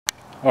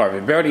Alright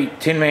everybody,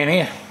 Tin Man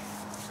here.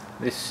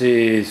 This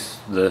is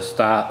the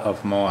start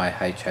of my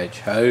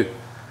HHO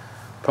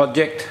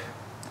project.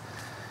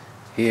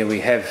 Here we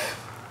have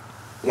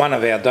one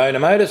of our donor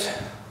motors,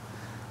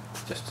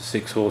 just a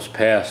 6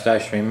 horsepower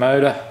stationary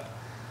motor.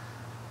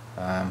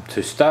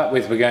 To start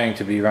with, we're going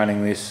to be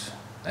running this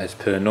as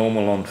per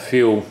normal on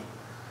fuel,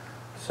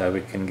 so we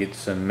can get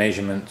some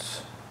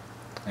measurements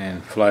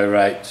and flow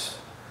rates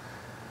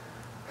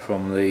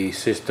from the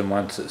system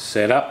once it's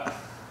set up.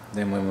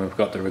 Then when we've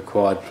got the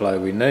required flow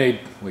we need,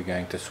 we're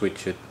going to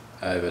switch it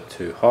over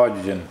to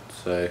hydrogen.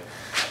 So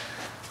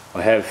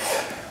I have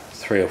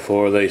 3 or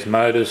 4 of these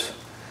motors.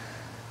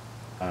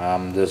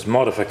 There's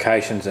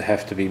modifications that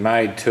have to be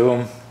made to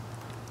them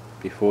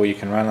before you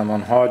can run them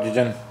on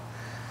hydrogen.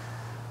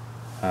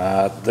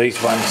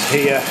 These ones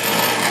here,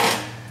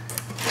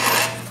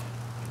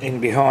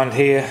 in behind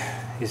here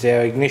is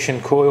our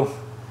ignition coil.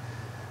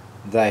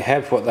 They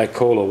have what they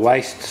call a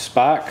waste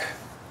spark.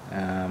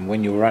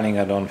 When you're running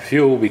it on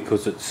fuel,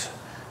 because it's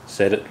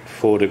set at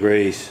 4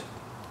 degrees,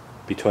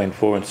 between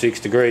 4 and 6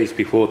 degrees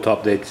before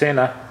top dead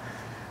center,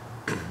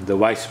 the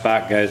waste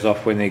spark goes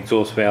off when the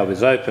exhaust valve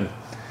is open,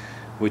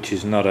 which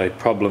is not a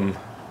problem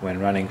when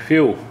running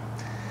fuel.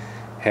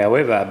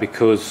 However,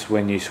 because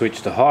when you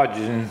switch to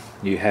hydrogen,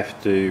 you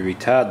have to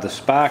retard the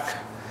spark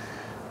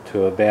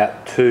to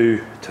about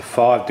 2 to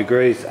 5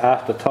 degrees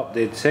after top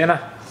dead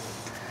center.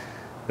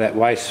 That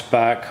waste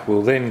spark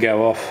will then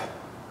go off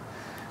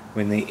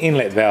when the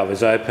inlet valve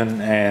is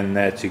open, and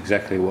that's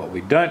exactly what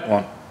we don't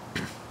want.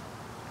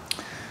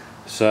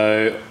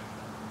 So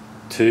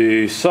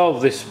to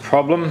solve this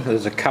problem,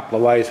 there's a couple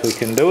of ways we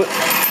can do it.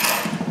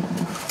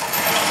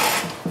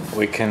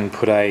 We can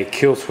put a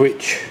kill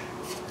switch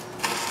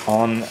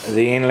on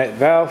the inlet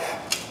valve,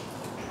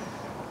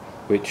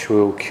 which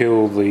will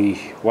kill the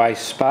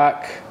waste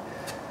spark.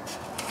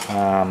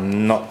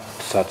 Not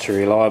such a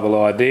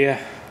reliable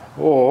idea.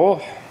 Or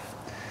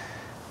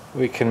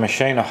we can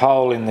machine a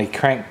hole in the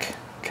crank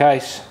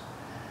case,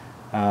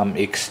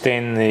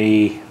 extend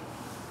the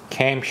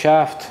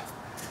camshaft,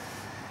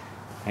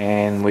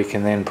 and we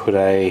can then put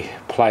a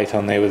plate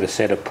on there with a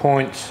set of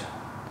points,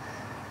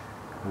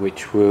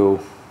 which will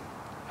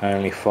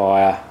only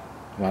fire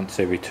once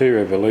every 2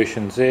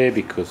 revolutions there,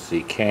 because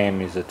the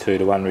cam is a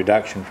 2-to-1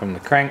 reduction from the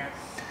crank.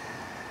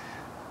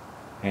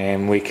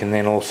 And we can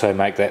then also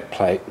make that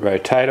plate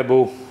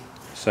rotatable,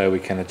 so we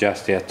can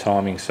adjust our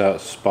timing so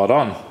it's spot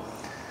on.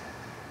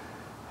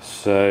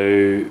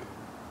 So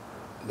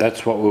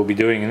that's what we'll be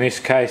doing in this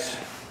case,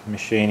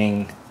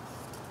 machining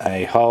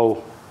a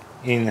hole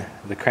in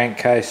the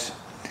crankcase,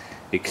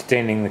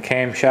 extending the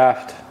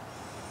camshaft,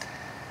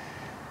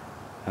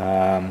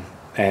 and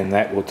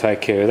that will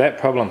take care of that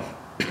problem.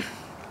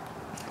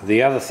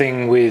 The other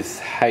thing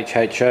with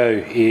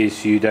HHO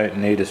is you don't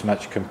need as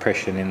much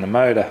compression in the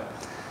motor.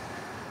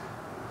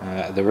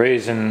 The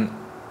reason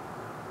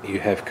you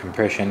have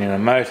compression in a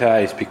motor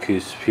is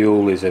because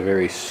fuel is a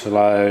very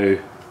slow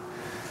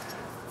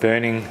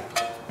burning,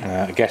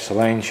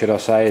 gasoline should I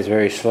say is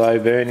very slow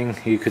burning,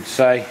 you could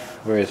say,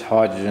 whereas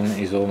hydrogen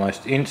is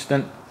almost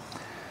instant.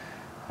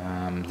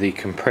 The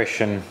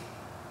compression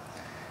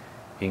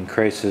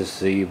increases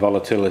the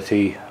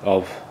volatility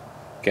of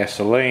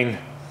gasoline.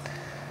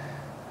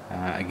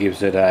 It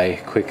gives it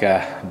a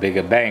quicker,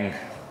 bigger bang,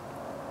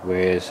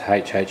 whereas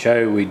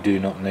HHO, we do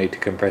not need to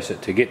compress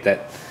it to get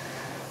that.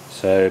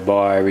 So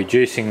by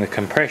reducing the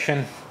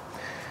compression,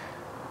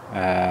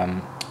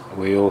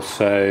 we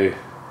also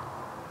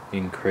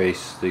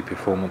increase the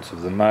performance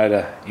of the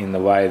motor in the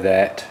way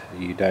that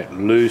you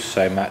don't lose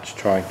so much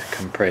trying to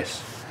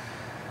compress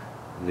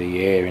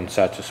the air in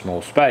such a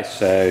small space.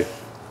 So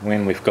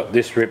when we've got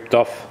this ripped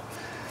off,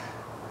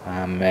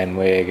 and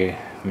we're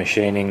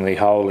machining the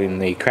hole in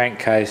the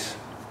crankcase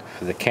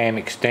for the cam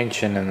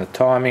extension and the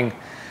timing,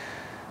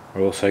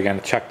 we're also going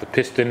to chuck the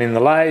piston in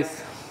the lathe,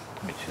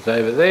 which is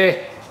over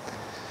there,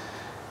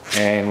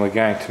 and we're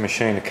going to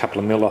machine a couple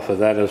of mil off of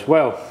that as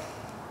well.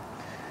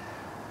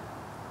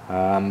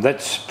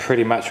 That's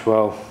pretty much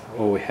all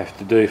we have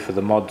to do for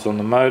the mods on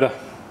the motor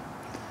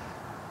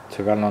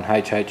to run on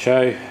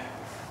HHO.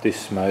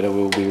 This motor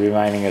will be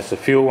remaining as a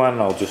fuel one.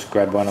 I'll just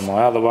grab one of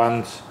my other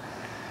ones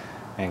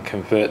and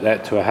convert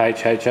that to a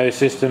HHO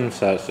system,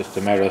 so it's just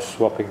a matter of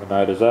swapping the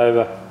motors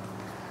over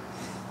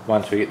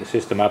once we get the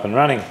system up and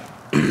running.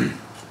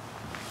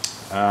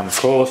 Of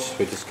course,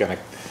 we're just going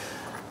to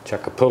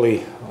chuck a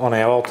pulley on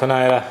our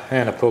alternator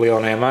and a pulley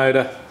on our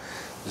motor.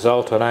 This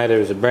alternator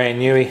is a brand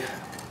newie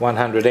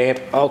 100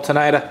 amp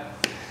alternator.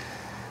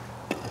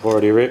 I've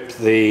already ripped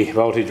the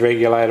voltage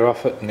regulator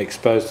off it and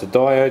exposed the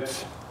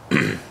diodes.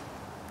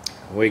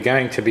 We're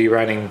going to be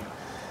running,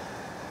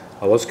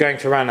 I was going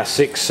to run a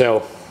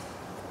 6-cell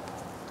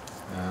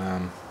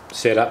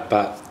setup,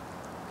 but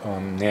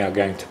I'm now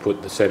going to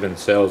put the 7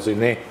 cells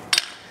in there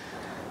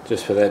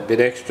just for that bit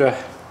extra.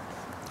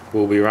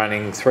 We'll be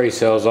running 3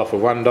 cells off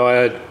of one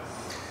diode,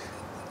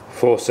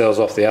 4 cells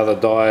off the other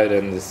diode,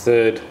 and the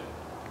third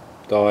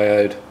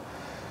diode,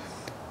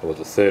 or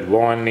the third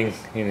winding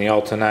in the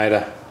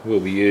alternator,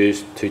 will be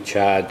used to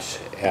charge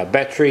our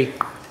battery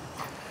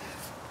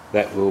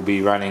that will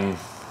be running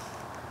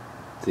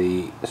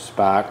the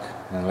spark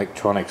and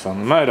electronics on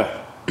the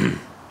motor.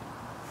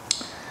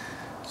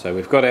 So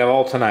we've got our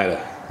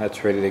alternator,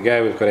 that's ready to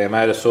go. We've got our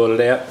motor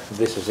sorted out.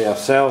 This is our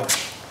cell,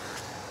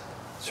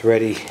 it's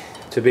ready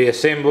to be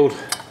assembled.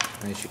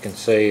 As you can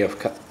see, I've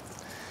cut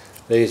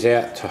these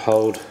out to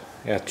hold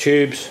our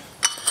tubes.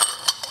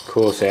 Of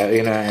course, our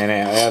inner and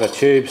our outer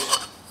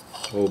tubes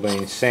all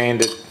been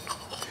sanded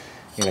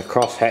in a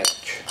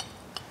crosshatch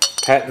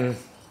pattern.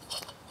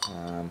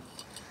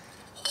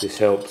 This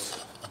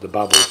helps the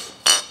bubbles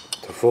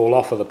to fall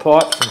off of the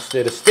pipes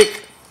instead of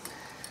stick.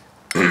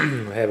 We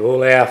have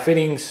all our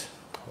fittings,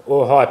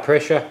 all high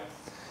pressure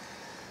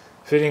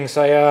fittings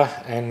they are,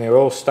 and they're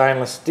all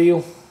stainless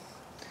steel.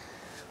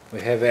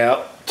 We have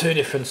our two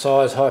different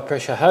size high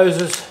pressure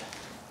hoses.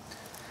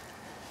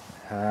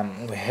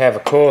 We have,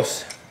 of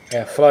course,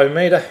 our flow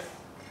meter.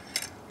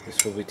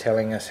 This will be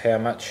telling us how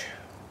much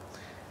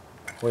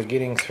we're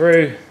getting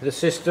through the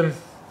system.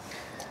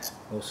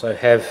 Also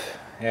have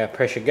our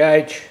pressure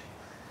gauge,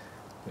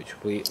 which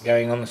will be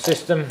going on the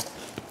system.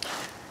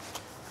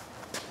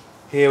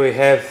 Here we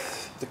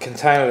have the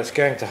container that's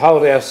going to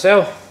hold our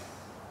cell.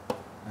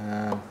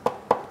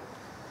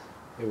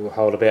 It will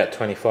hold about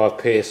 25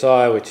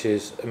 psi, which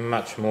is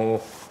much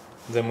more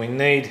than we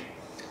need.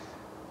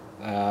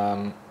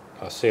 I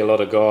see a lot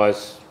of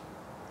guys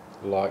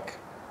like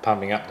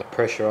pumping up the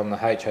pressure on the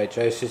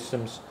HHO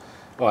systems.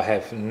 I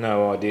have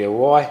no idea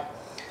why.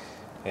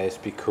 It's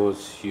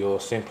because you're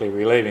simply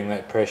relieving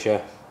that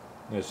pressure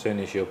as soon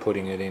as you're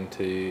putting it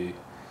into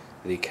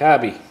the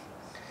carby.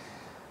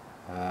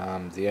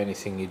 The only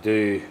thing you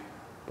do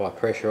by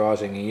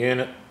pressurising a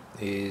unit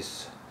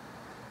is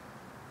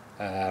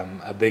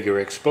a bigger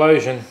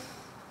explosion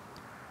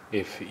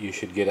if you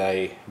should get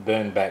a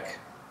burn back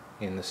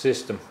in the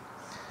system.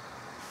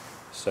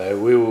 So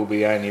we will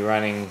be only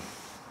running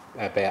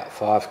about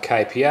 5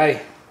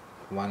 kPa,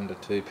 1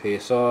 to 2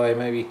 psi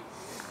maybe,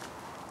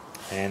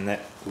 and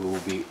that will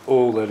be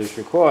all that is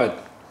required.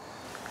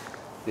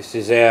 This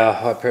is our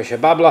high pressure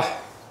bubbler.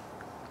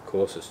 Of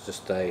course, it's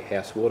just a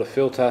house water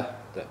filter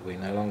that we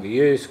no longer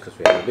use because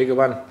we have a bigger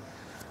one.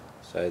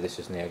 So this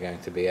is now going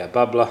to be our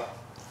bubbler,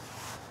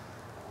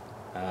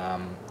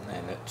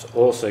 and it's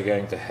also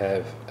going to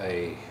have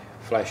a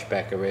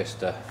flashback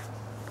arrestor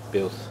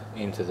built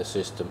into the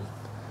system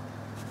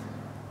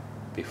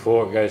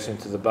before it goes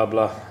into the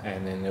bubbler,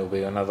 and then there'll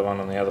be another one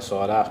on the other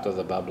side after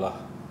the bubbler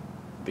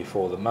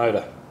before the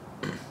motor,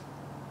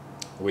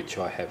 which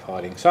I have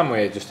hiding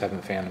somewhere, just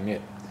haven't found them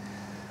yet.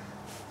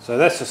 So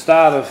that's the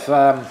start of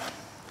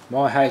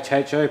my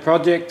HHO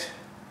project.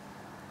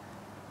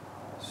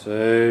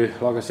 So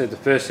like I said, the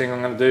first thing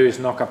I'm going to do is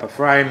knock up a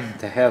frame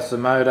to house the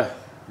motor,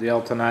 the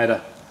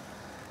alternator,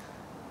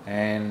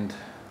 and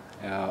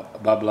our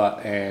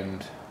bubbler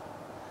and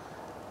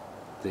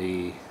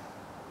the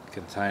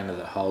container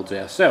that holds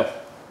our cell.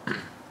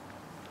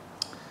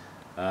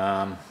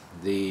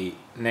 The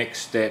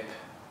next step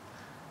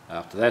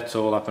after that's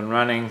all up and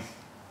running,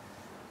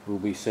 we'll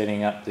be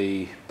setting up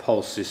the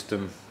pulse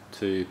system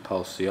to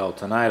pulse the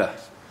alternator.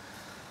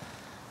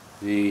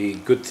 The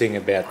good thing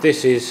about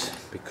this is,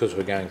 because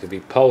we're going to be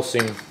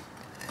pulsing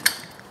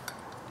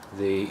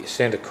the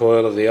centre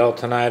coil of the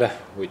alternator,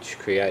 which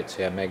creates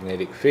our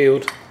magnetic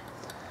field,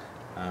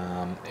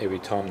 every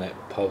time that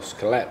pulse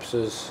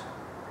collapses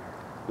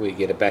we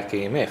get a back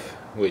EMF,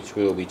 which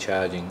will be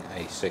charging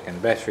a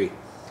second battery.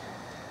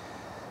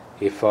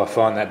 If I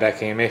find that back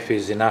EMF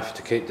is enough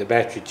to keep the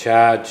battery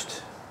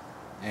charged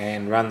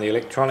and run the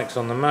electronics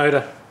on the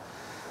motor,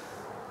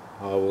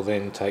 I will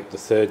then take the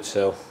third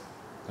cell,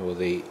 or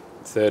the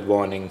third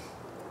winding,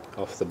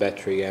 off the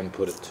battery and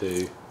put it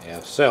to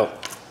our cell.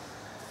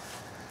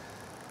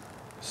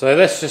 So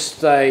that's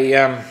just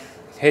a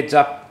heads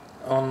up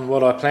on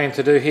what I plan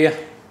to do here.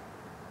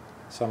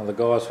 Some of the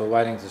guys were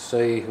waiting to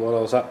see what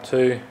I was up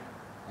to.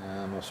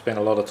 I've spent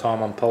a lot of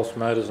time on pulse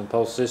motors and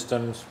pulse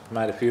systems,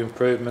 made a few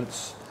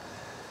improvements,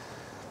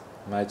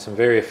 made some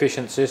very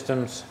efficient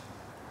systems.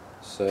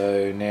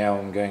 So now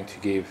I'm going to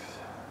give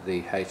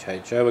the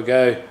HHO a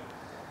go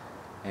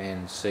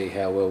and see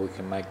how well we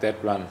can make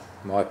that run.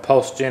 My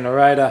pulse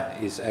generator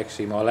is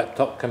actually my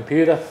laptop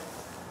computer.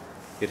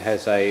 It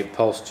has a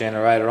pulse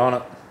generator on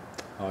it.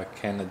 I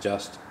can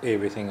adjust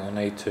everything I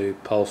need to: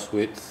 pulse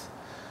width,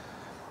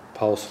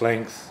 pulse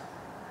length,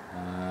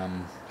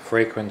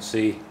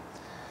 frequency.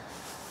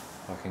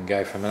 I can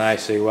go from an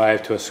AC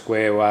wave to a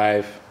square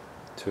wave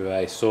to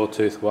a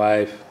sawtooth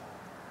wave,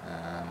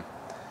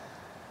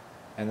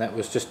 and that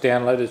was just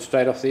downloaded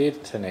straight off the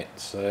internet,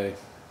 so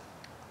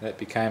that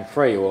became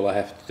free. All I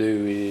have to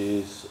do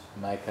is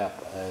make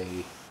up a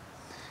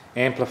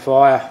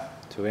amplifier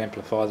to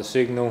amplify the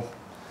signal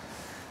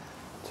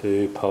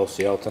to pulse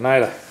the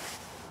alternator.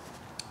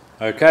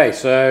 Okay,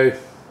 so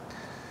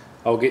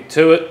I'll get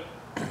to it,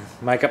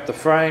 make up the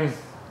frame,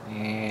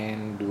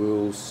 and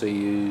we'll see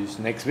you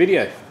next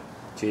video.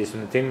 Cheers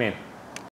from the Tin Man.